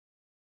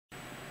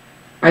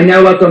I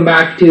now welcome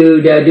back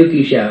to the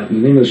Dookie Show. The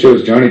name of the show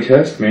is Johnny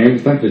Test, man.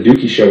 It's not the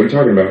Dookie Show. What are you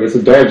talking about? That's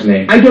a dog's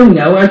name. I don't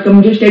know.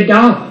 I'm just a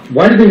dog.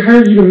 Why did they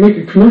hire you to make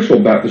a commercial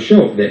about the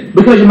show then?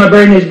 Because my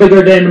brain is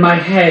bigger than my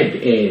head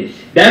is.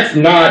 It's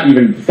not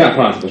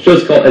possible. The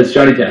show's called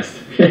Johnny Test.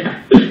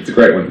 It's a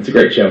great one. It's a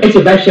great show. It's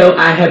the best show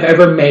I have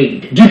ever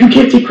made. Dude, you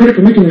can't take credit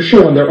for making a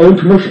show on their own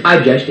commercial. I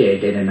just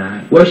did, didn't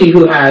I? We'll see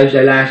who has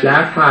the last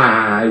laugh.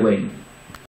 I win.